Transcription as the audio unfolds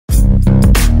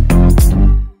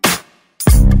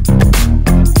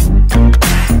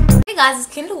guys,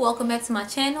 it's Kendall. Welcome back to my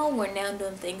channel. We're now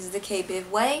doing things the K-Biv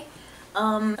way.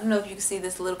 I don't know if you can see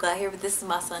this little guy here, but this is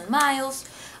my son Miles.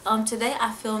 Today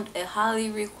I filmed a highly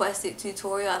requested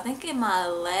tutorial. I think in my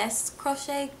last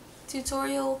crochet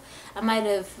tutorial, I might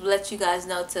have let you guys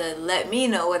know to let me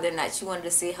know whether or not you wanted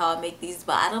to see how I make these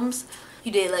bottoms.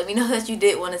 You did let me know that you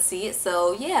did want to see it,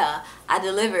 so yeah, I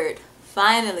delivered.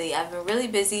 Finally, I've been really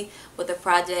busy with a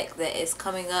project that is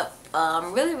coming up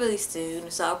really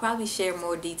soon, so I'll probably share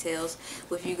more details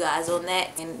with you guys on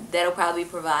that, and that'll probably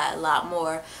provide a lot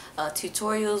more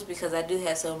tutorials because I do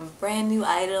have some brand new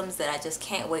items that I just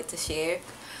can't wait to share.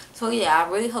 So yeah, I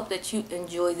really hope that you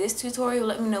enjoy this tutorial.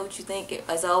 Let me know what you think.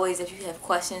 As always, if you have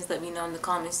questions, let me know in the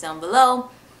comments down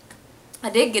below. I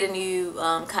did get a new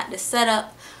kind of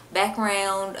setup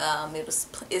background.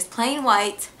 It's plain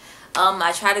white.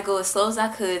 I tried to go as slow as I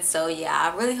could, so yeah,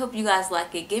 I really hope you guys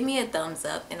like it. Give me a thumbs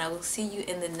up, and I will see you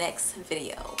in the next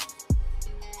video.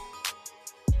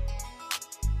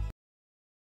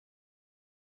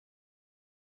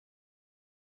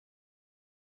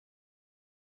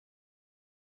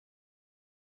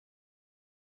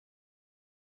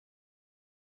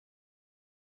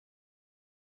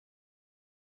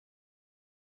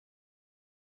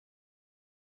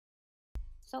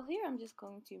 So here I'm just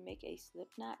going to make a slip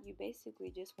knot. You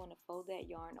basically just want to fold that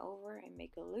yarn over and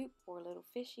make a loop or a little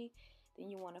fishy. Then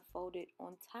you want to fold it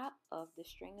on top of the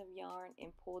string of yarn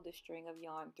and pull the string of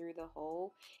yarn through the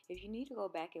hole. If you need to go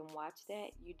back and watch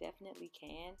that, you definitely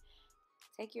can.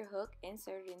 Take your hook,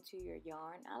 insert it into your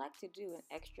yarn. I like to do an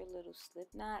extra little slip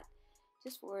knot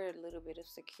just for a little bit of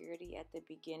security at the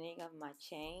beginning of my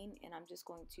chain, and I'm just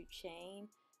going to chain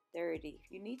 30.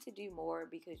 If you need to do more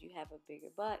because you have a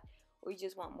bigger butt or you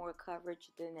just want more coverage,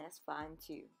 then that's fine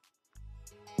too.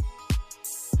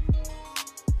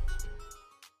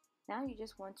 Now you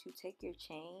just want to take your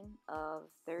chain of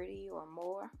 30 or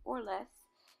more or less,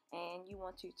 and you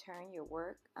want to turn your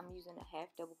work. I'm using a half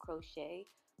double crochet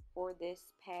for this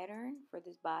pattern, for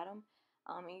this bottom,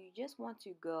 and you just want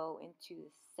to go into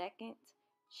the second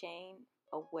chain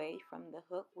away from the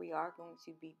hook. We are going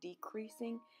to be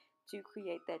decreasing to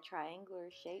create that triangular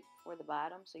shape for the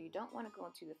bottom, so you don't want to go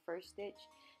into the first stitch.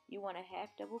 You want to half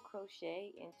double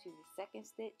crochet into the second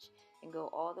stitch and go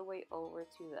all the way over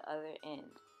to the other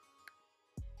end.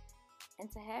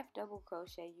 And to half double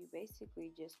crochet, you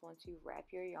basically just want to wrap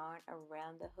your yarn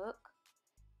around the hook,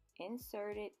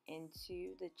 insert it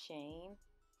into the chain,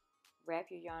 wrap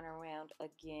your yarn around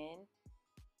again,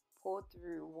 pull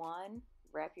through one,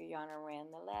 wrap your yarn around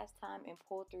the last time, and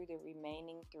pull through the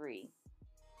remaining 3.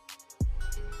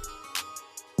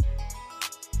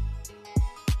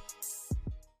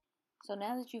 So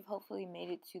now that you've hopefully made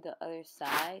it to the other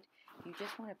side, you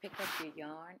just want to pick up your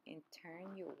yarn and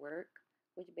turn your work,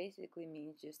 which basically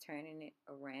means just turning it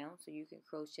around so you can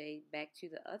crochet back to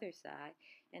the other side.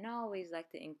 And I always like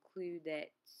to include that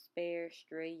spare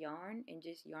stray yarn and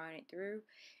just yarn it through.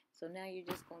 So now you're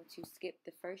just going to skip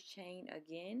the first chain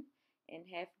again and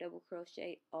half double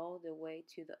crochet all the way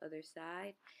to the other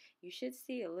side. You should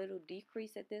see a little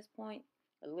decrease at this point,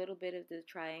 a little bit of the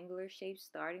triangular shape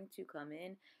starting to come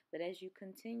in, but as you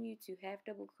continue to half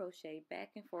double crochet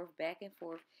back and forth,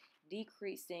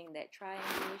 decreasing, that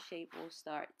triangular shape will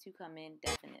start to come in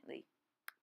definitely.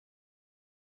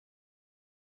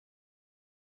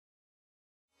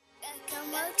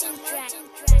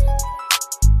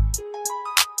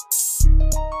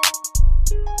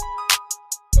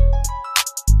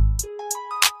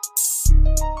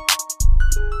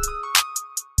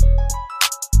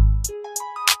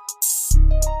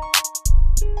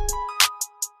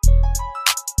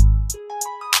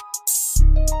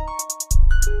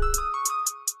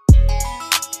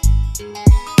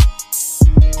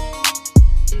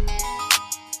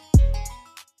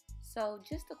 So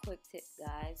just a quick tip,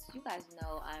 guys. You guys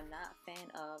know I'm not a fan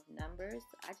of numbers.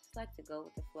 I just like to go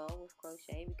with the flow with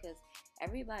crochet because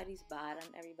everybody's bottom,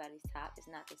 everybody's top is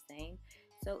not the same.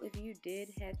 So if you did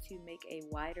have to make a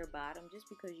wider bottom just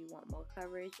because you want more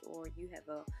coverage, or you have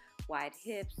a wide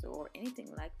hips or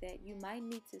anything like that, you might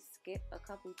need to skip a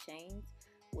couple chains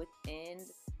within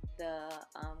the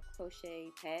crochet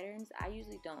patterns. I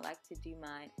usually don't like to do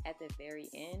mine at the very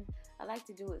end. I like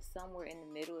to do it somewhere in the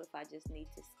middle if I just need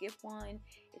to skip one,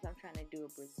 if I'm trying to do a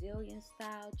Brazilian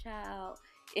style child,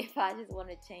 if I just want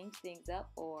to change things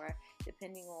up, or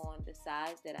depending on the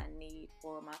size that I need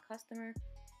for my customer.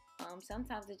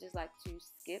 Sometimes I just like to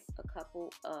skip a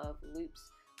couple of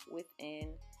loops within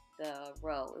the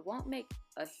row. It won't make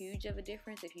a huge of a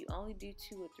difference if you only do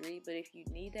 2 or 3, but if you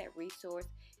need that resource,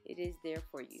 it is there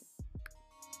for you.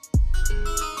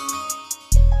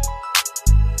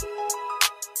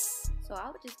 So I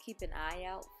would would just keep an eye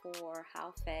out for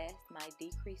how fast my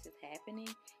decrease is happening,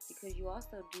 because you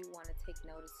also do want to take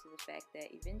notice to the fact that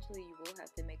eventually you will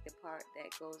have to make the part that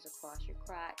goes across your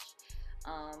crotch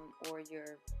or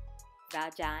your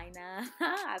vagina.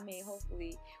 I mean,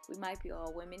 hopefully we might be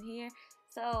all women here.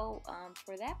 So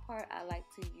for that part, I like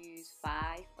to use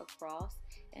 5 across,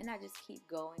 and I just keep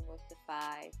going with the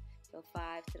 5. So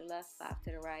 5 to the left, 5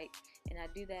 to the right, and I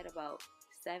do that about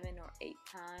 7 or 8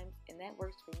 times, and that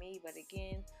works for me. But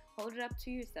again, hold it up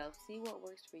to yourself. See what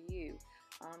works for you,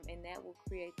 and that will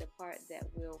create the part that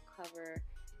will cover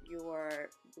your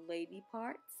lady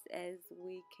parts, as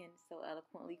we can so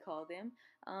eloquently call them.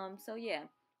 So yeah,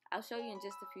 I'll show you in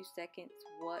just a few seconds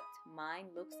what mine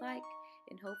looks like,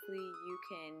 and hopefully you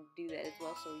can do that as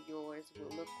well, so yours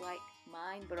will look like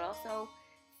mine but also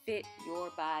fit your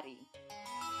body.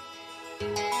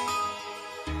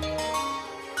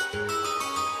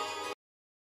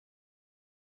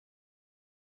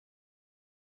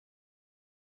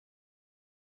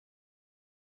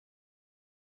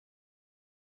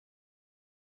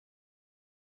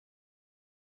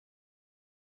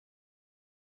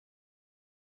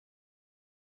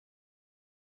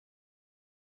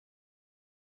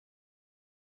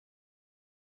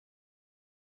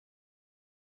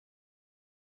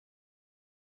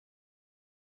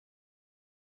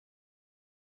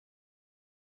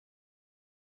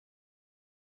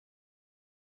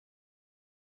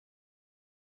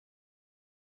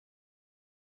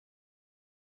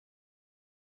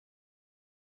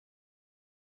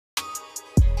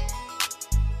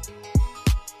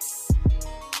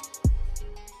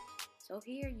 So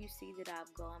here you see that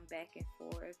I've gone back and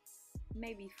forth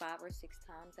maybe 5 or 6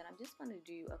 times, and I'm just going to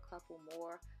do a couple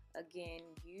more, again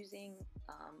using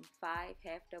 5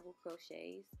 half double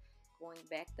crochets, going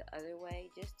back the other way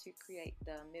just to create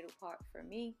the middle part for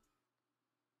me.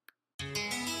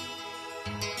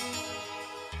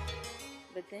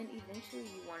 But then eventually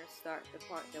you want to start the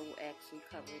part that will actually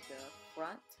cover the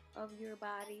front of your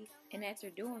body. And after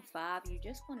doing 5, you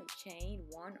just want to chain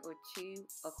 1 or 2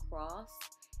 across,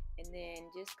 and then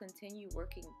just continue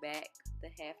working back the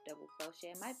half double crochet.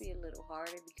 It might be a little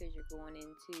harder because you're going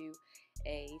into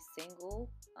a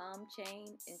single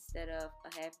chain instead of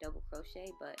a half double crochet,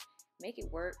 but make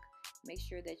it work. Make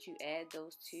sure that you add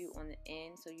those 2 on the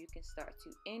end so you can start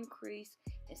to increase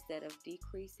instead of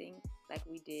decreasing like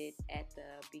we did at the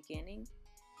beginning.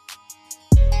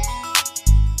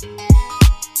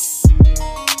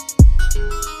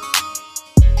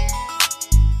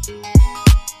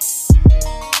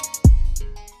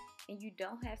 And you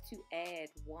don't have to add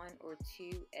 1 or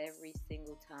 2 every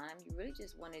single time. You really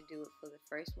just want to do it for the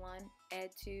first one, add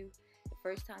 2. The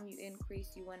first time you increase,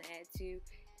 you want to add 2.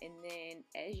 And then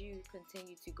as you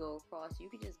continue to go across, you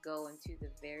can just go into the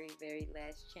very, very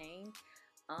last chain.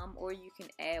 Or you can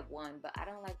add 1, but I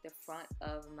don't like the front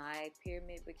of my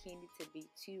pyramid bikini to be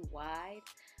too wide.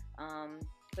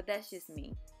 But that's just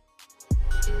me.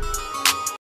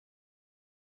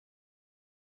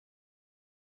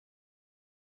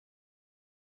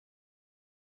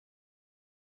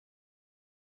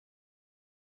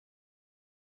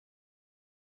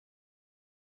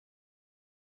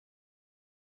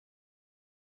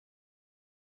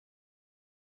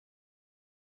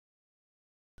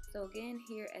 So again,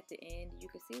 here at the end, you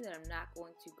can see that I'm not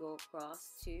going to go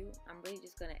across 2. I'm really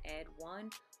just going to add 1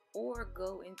 or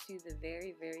go into the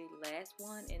very, very last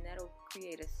one, and that'll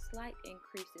create a slight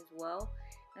increase as well.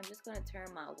 And I'm just going to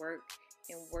turn my work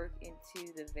and work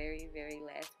into the very, very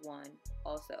last one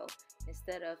also,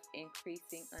 instead of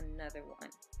increasing another one.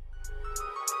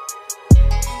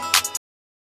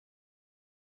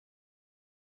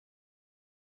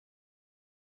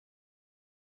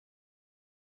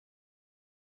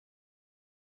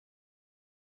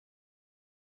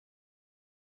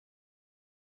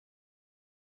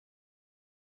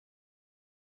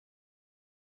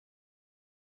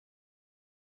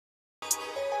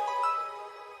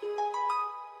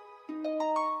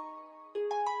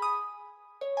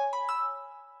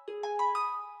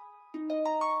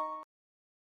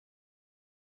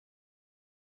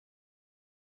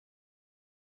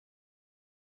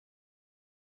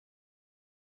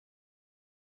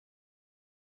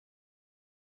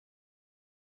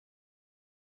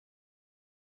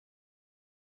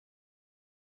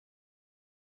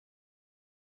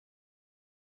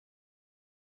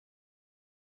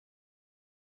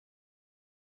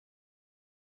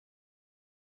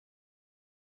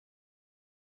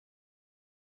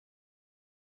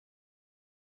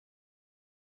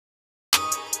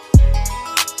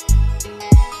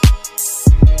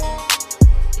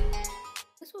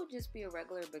 just be a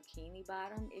regular bikini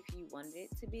bottom if you wanted it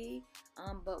to be,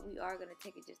 but we are going to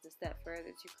take it just a step further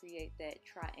to create that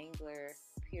triangular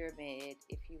pyramid,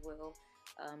 if you will,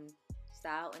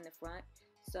 style in the front.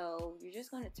 So you're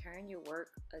just going to turn your work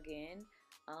again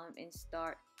and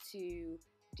start to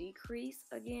decrease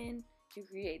again to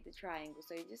create the triangle.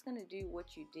 So you're just going to do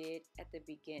what you did at the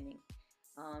beginning.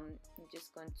 You're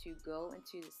just going to go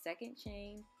into the second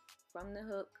chain from the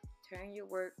hook, turn your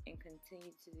work, and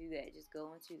continue to do that. Just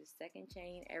go into the second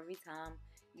chain every time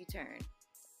you turn.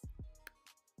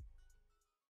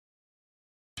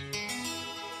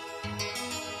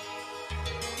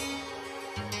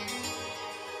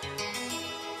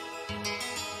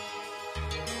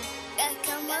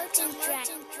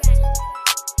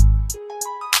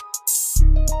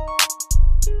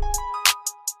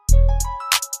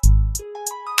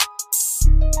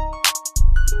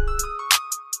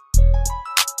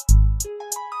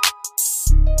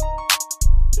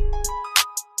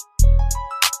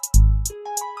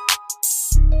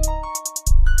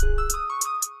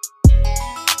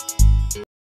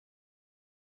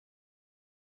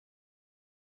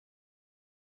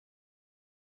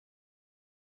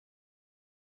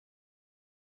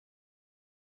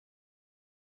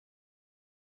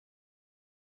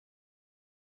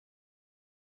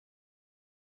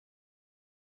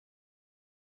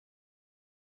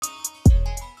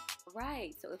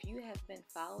 Right, so if you have been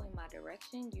following my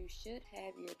direction, you should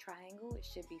have your triangle. It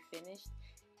should be finished.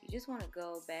 You just want to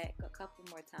go back a couple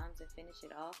more times and finish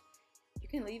it off. You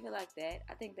can leave it like that.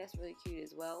 I think that's really cute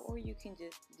as well. Or you can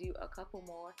just do a couple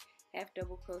more half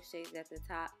double crochets at the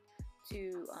top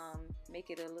to make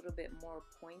it a little bit more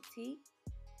pointy.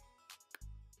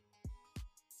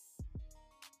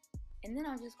 And then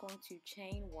I'm just going to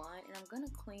chain one, and I'm going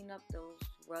to clean up those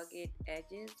rugged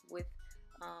edges with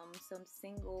some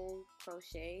single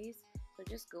crochets. So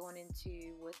just going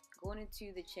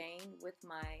into the chain with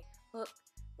my hook,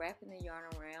 wrapping the yarn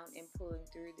around and pulling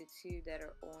through the two that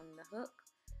are on the hook.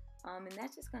 And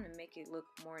that's just going to make it look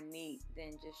more neat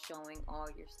than just showing all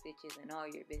your stitches and all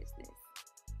your business.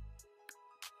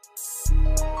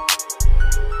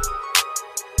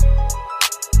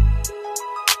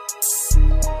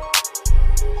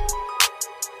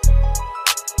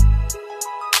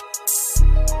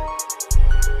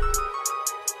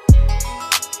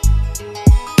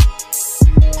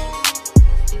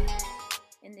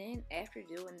 After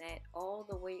doing that all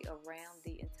the way around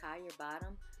the entire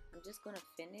bottom, I'm just going to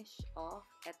finish off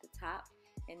at the top,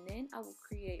 and then I will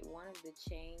create one of the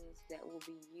chains that will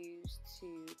be used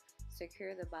to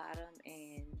secure the bottom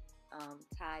and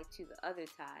tie to the other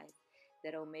ties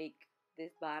that'll make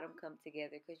this bottom come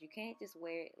together, because you can't just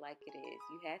wear it like it is.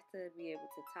 You have to be able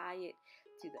to tie it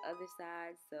to the other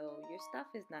side so your stuff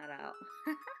is not out.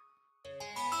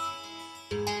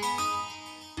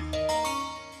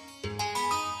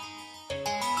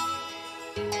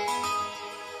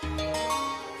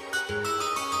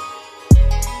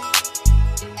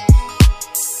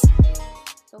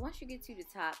 So once you get to the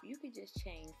top, you could just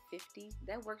chain 50.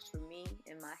 That works for me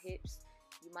and my hips.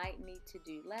 You might need to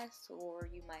do less, or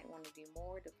you might want to do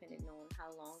more depending on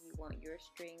how long you want your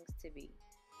strings to be.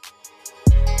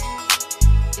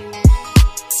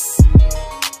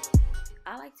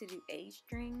 I like to do 8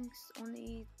 strings on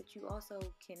these, but you also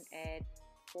can add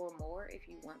 4 more if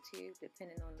you want to,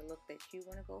 depending on the look that you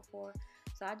want to go for.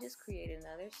 So I just create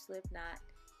another slip knot,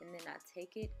 and then I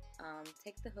take it,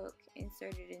 take the hook,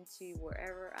 insert it into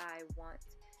wherever I want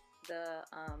the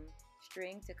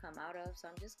string to come out of. So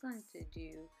I'm just going to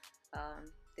do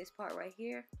this part right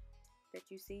here that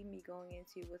you see me going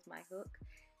into with my hook,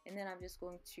 and then I'm just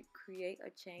going to create a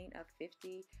chain of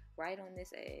 50 right on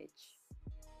this edge.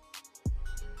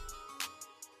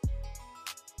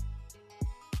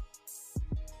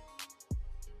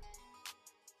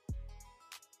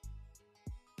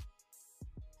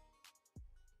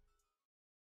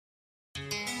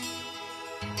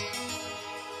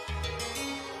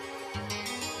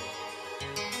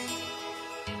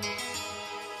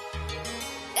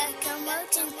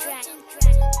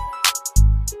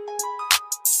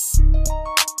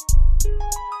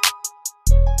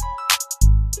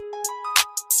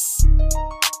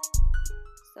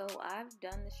 So I've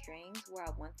done the strings where I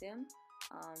want them.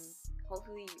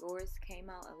 Hopefully yours came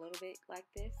out a little bit like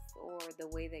this, or the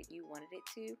way that you wanted it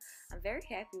to. I'm very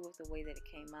happy with the way that it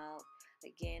came out.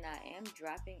 Again, I am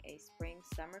dropping a spring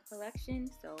summer collection,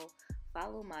 so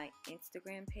follow my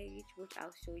Instagram page, which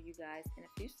I'll show you guys in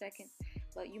a few seconds.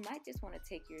 But you might just want to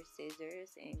take your scissors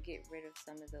and get rid of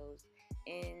some of those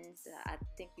ends. I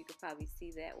think you could probably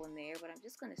see that one there, but I'm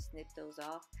just going to snip those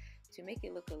off to make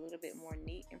it look a little bit more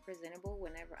neat and presentable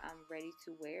whenever I'm ready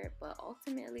to wear it. But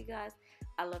ultimately, guys,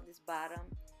 I love this bottom.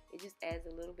 It just adds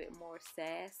a little bit more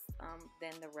sass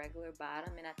than the regular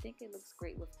bottom, and I think it looks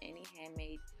great with any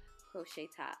handmade crochet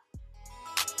top.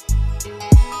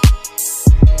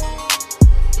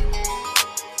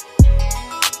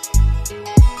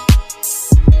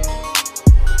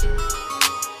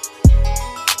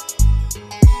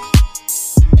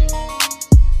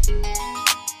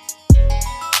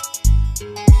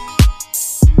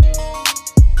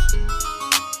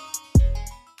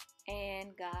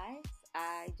 And guys,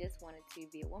 I just wanted to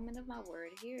be a woman of my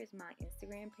word. Here is my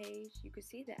Instagram page. You can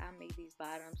see that I made these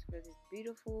bottoms for this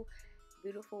beautiful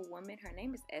woman. Her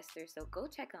name is Esther, so go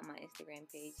check out my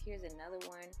Instagram page. Here's another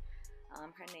one.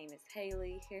 Her name is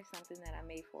Haley. Here's something that I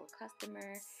made for a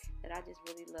customer that I just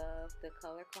really love the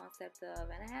color concept of,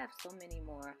 and I have so many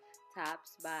more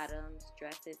tops, bottoms,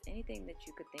 dresses, anything that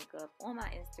you could think of on my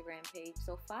Instagram page.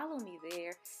 So follow me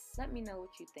there. Let me know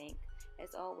what you think.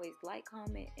 As always, like,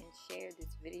 comment, and share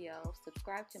this video.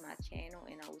 Subscribe to my channel,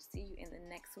 and I will see you in the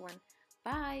next one.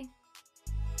 Bye.